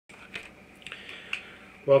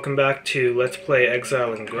Welcome back to Let's Play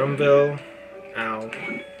Exile in Grumville. Ow.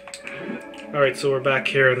 Alright, so we're back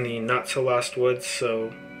here in the not-so-lost woods,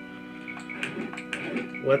 so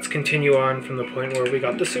let's continue on from the point where we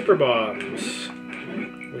got the super bombs,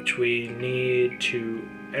 which we need to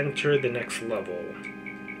enter the next level.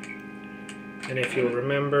 And if you'll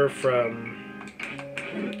remember from,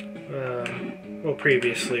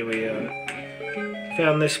 previously we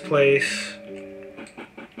found this place,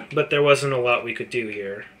 but there wasn't a lot we could do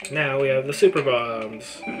here. Now we have the super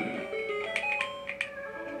bombs.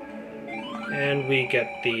 And we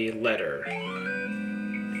get the letter.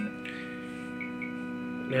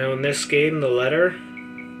 Now in this game, the letter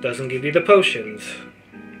doesn't give you the potions.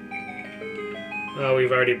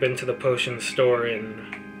 We've already been to the potion store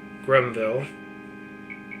in Grumville.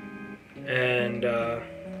 And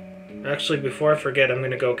actually, before I forget, I'm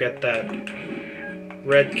going to go get that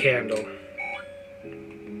red candle.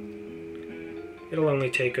 It'll only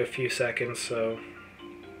take a few seconds, so...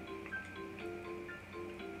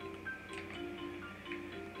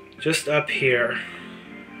 just up here,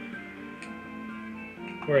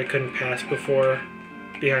 where I couldn't pass before,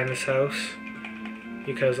 behind this house,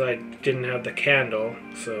 because I didn't have the candle,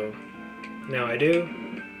 so now I do.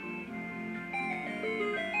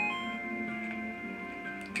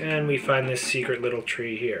 And we find this secret little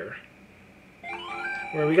tree here,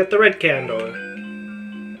 where we get the red candle.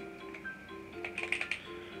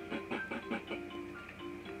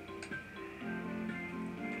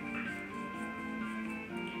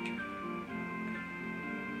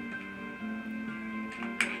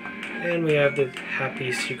 And we have the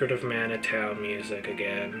happy Secret of Mana Town music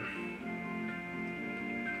again.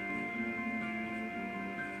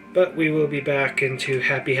 But we will be back into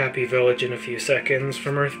Happy Happy Village in a few seconds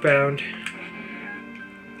from Earthbound.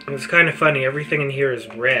 It's kind of funny, everything in here is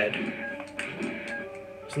red.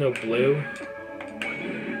 There's no blue.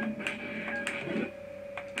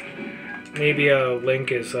 Maybe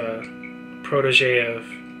Link is a protege of...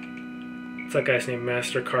 what's that guy's name?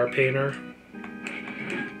 Master Car Painter.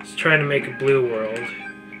 He's trying to make a blue world,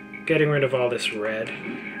 getting rid of all this red.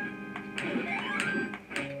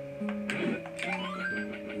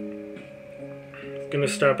 Gonna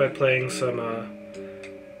start by playing some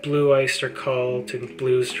Blue Oyster Cult and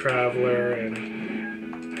Blues Traveler and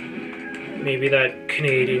maybe that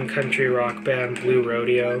Canadian country rock band Blue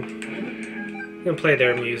Rodeo. I'm gonna play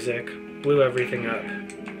their music, blew everything up.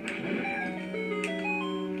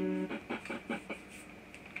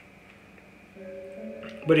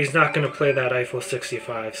 But he's not going to play that Eiffel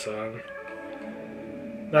 65 song.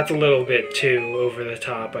 That's a little bit too over the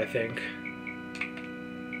top, I think.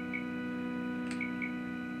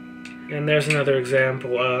 And there's another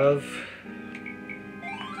example of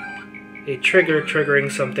a trigger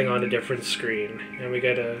triggering something on a different screen. And we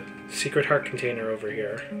get a secret heart container over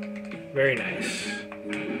here. Very nice.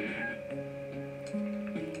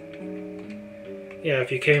 Yeah,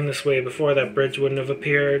 if you came this way before, that bridge wouldn't have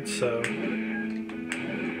appeared, so...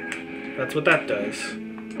 that's what that does.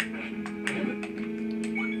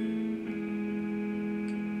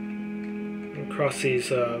 Across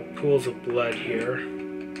these pools of blood here.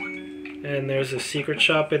 And there's a secret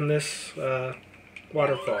shop in this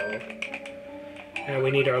waterfall. And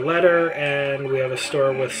we need our letter, and we have a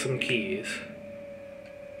store with some keys.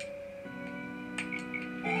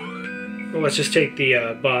 Well, let's just take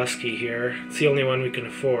the boss key here. It's the only one we can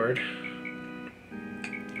afford.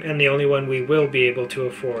 And the only one we will be able to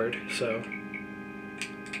afford, so...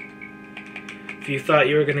 if you thought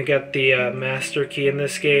you were going to get the master key in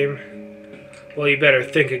this game, well, you better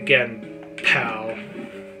think again, pal.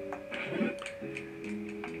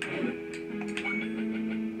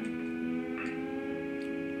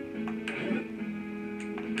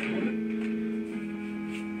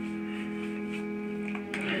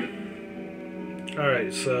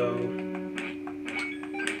 Alright, so...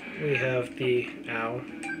 we have the ow.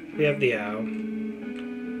 We have the ow.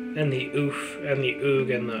 And the oof, and the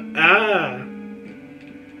oog, and the ah!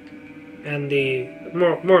 And the...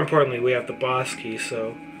 more importantly, we have the boss key,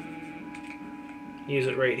 so... use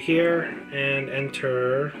it right here, and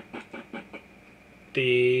enter...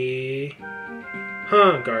 the...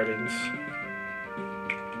 gardens.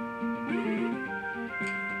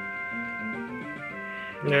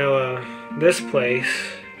 Now, this place...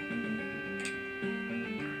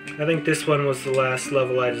 I think this one was the last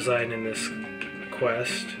level I designed in this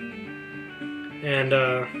quest. And,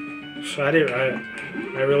 so I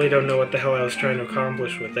really don't know what the hell I was trying to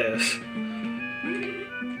accomplish with this.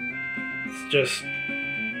 It's just...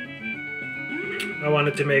 I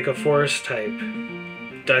wanted to make a forest type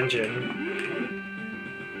dungeon.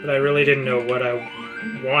 But I really didn't know what I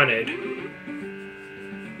wanted.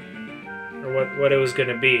 or what it was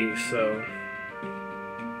gonna be, so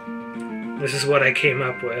this is what I came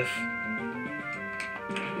up with.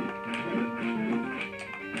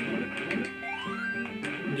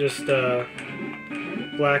 Just a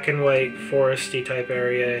black and white foresty type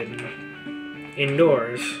area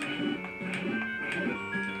indoors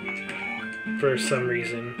for some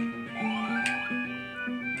reason.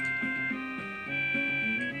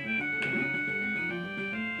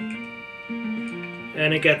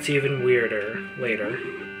 And it gets even weirder later.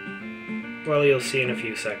 Well, you'll see in a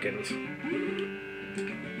few seconds.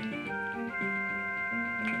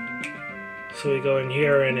 So we go in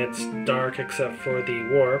here and it's dark except for the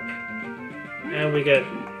warp. And we get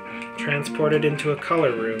transported into a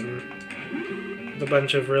color room with a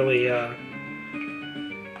bunch of really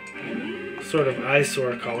sort of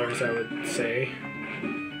eyesore colors, I would say.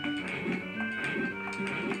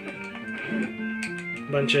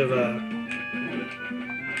 A bunch of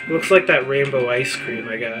looks like that rainbow ice cream,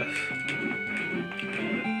 I guess.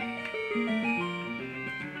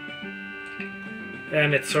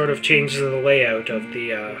 And it sort of changes the layout of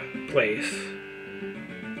the place.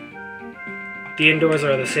 The indoors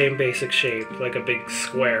are the same basic shape, like a big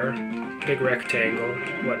square, big rectangle,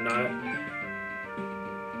 whatnot.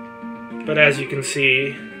 But as you can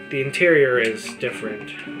see, the interior is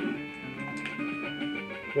different.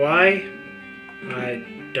 Why? I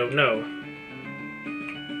don't know.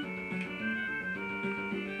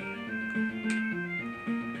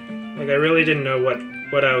 Like, I really didn't know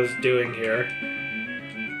what I was doing here,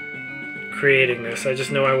 creating this. I just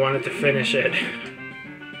know I wanted to finish it.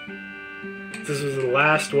 This was the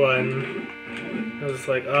last one. I was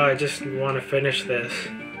like, oh, I just want to finish this.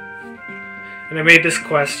 And I made this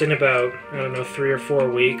quest in about, I don't know, 3 or 4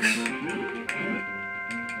 weeks.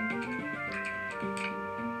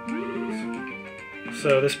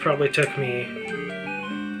 So this probably took me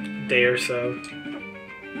a day or so.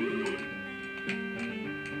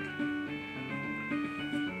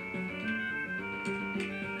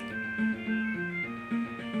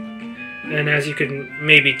 And as you can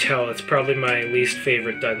maybe tell, it's probably my least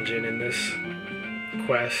favorite dungeon in this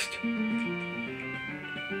quest.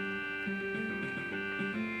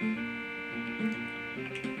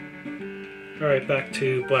 Alright, back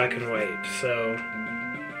to black and white. So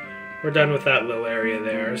we're done with that little area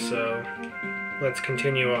there, so let's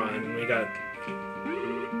continue on. We got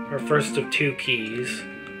our first of 2 keys.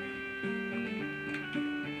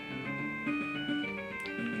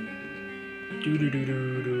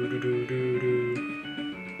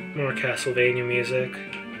 More Castlevania music.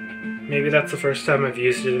 Maybe that's the first time I've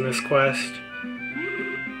used it in this quest.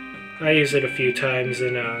 I used it a few times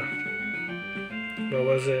in what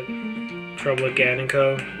was it? Trouble at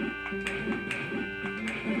Ganico.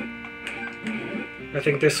 I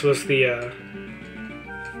think this was the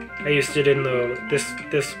I used it in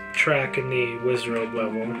this track in the Wizrobe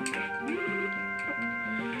level,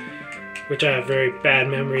 which I have very bad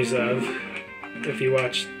memories of. If you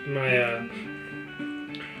watched my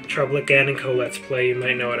Trouble at Ganico Let's Play, you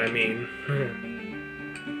might know what I mean.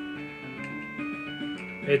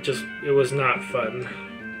 It was not fun.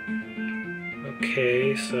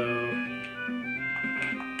 Okay, so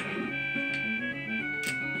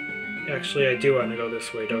actually I do want to go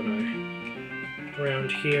this way, don't I?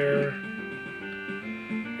 Around here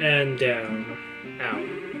and down.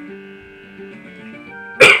 Ow.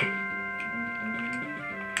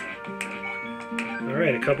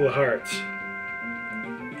 Alright, a couple of hearts.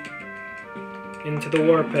 Into the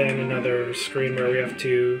warp and another screen where we have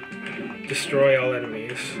to destroy all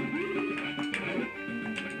enemies.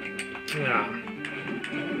 Ah.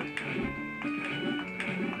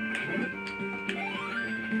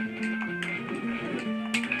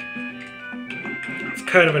 It's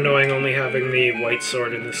kind of annoying only having the white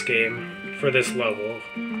sword in this game for this level.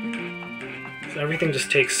 So everything just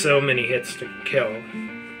takes so many hits to kill.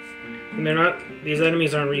 And these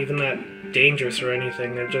enemies aren't even that dangerous or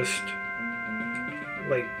anything, they're just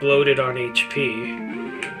like bloated on HP.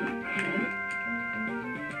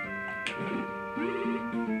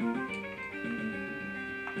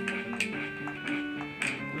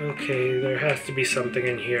 Okay, there has to be something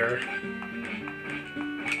in here.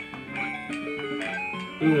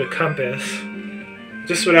 Ooh, the compass.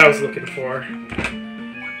 Just what I was looking for.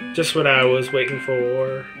 Just what I was waiting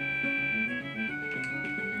for.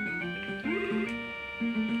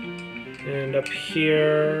 And up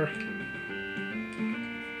here.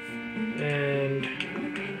 And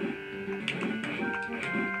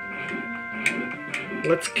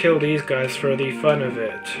let's kill these guys for the fun of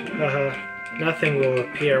it. Haha. Nothing will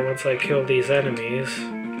appear once I kill these enemies.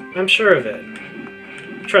 I'm sure of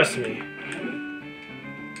it. Trust me.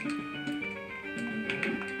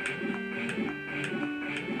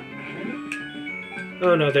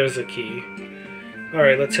 Oh no, there's a key.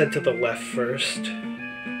 Alright, let's head to the left first.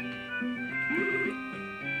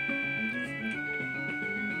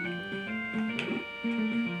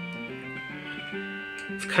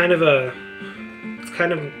 It's kind of the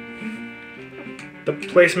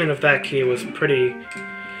placement of that key wasn't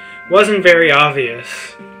very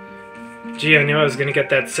obvious. Gee, I knew I was gonna get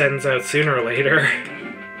that sentence out sooner or later.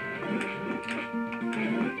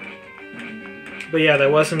 But yeah,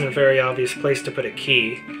 that wasn't a very obvious place to put a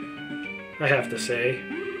key, I have to say.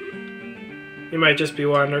 You might just be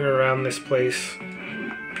wandering around this place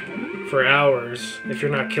for hours if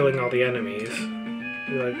you're not killing all the enemies.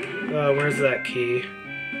 You're like, oh, where's that key?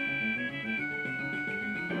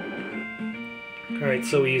 Alright,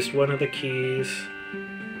 so we used one of the keys,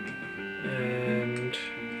 and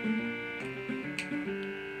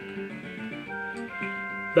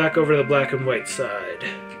back over to the black and white side.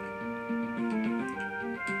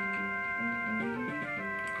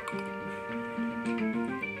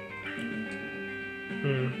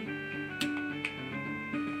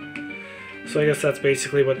 So I guess that's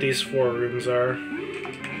basically what these 4 rooms are.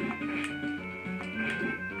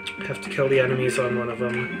 Have to kill the enemies on one of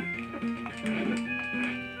them.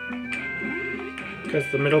 Because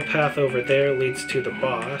the middle path over there leads to the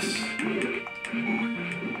boss.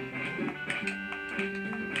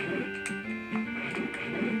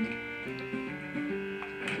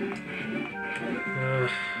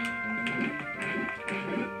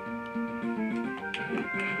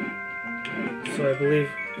 So I believe...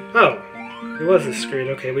 Oh! It was a screen.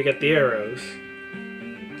 Okay, we get the arrows.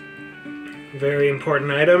 Very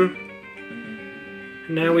important item.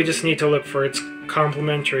 Now we just need to look for its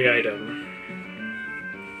complementary item,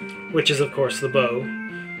 which is of course the bow.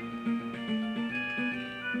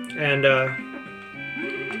 And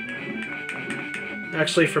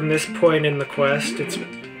actually from this point in the quest, it's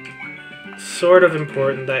sort of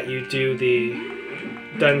important that you do the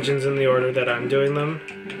dungeons in the order that I'm doing them,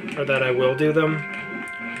 or that I will do them.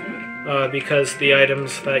 Because the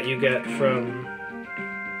items that you get from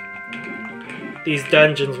these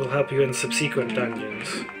dungeons will help you in subsequent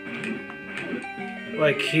dungeons.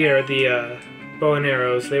 Like here, the bow and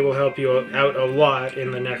arrows, they will help you out a lot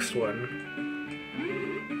in the next one.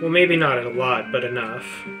 Well, maybe not a lot, but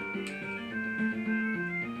enough.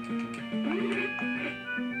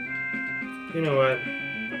 You know what?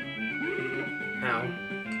 Ow.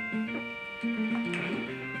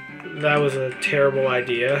 That was a terrible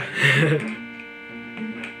idea.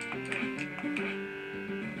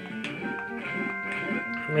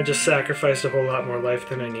 I just sacrificed a whole lot more life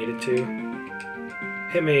than I needed to.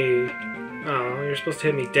 Hit me... Oh, you're supposed to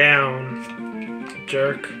hit me down,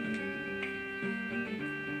 jerk.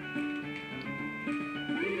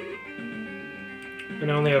 And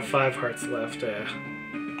I only have 5 hearts left.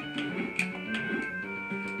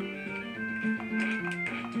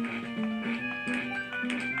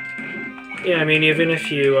 Yeah, I mean, even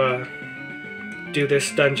if you do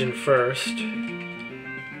this dungeon first,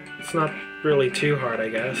 it's not really too hard, I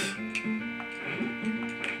guess.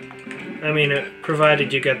 I mean,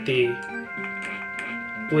 provided you get the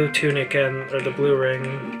blue tunic or the blue ring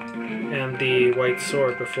and the white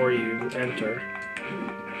sword before you enter.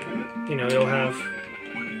 You know, you'll have...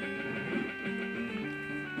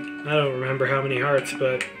 I don't remember how many hearts,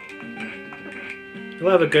 but you'll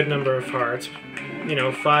have a good number of hearts. You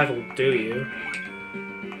know, 5 will do you.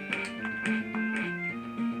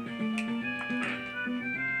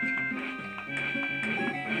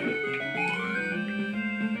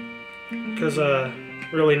 Because,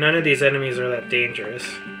 really none of these enemies are that dangerous.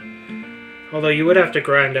 Although you would have to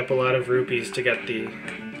grind up a lot of rupees to get the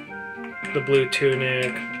blue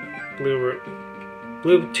tunic, blue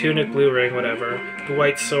tunic, blue ring, whatever, the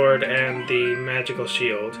white sword, and the magical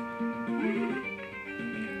shield.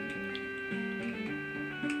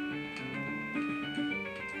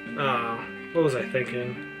 Oh, what was I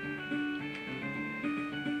thinking?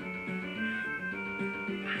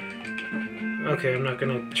 Okay, I'm not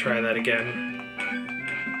gonna try that again.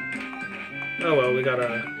 Oh well, we got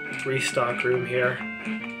a restock room here.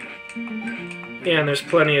 Yeah, and there's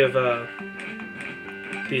plenty of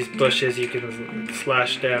these bushes you can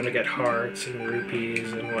slash down to get hearts and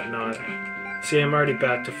rupees and whatnot. See, I'm already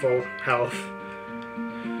back to full health.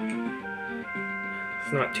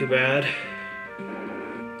 It's not too bad.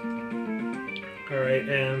 Alright,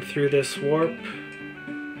 and through this warp.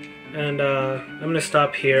 And I'm going to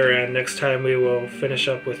stop here, and next time we will finish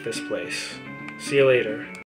up with this place. See you later.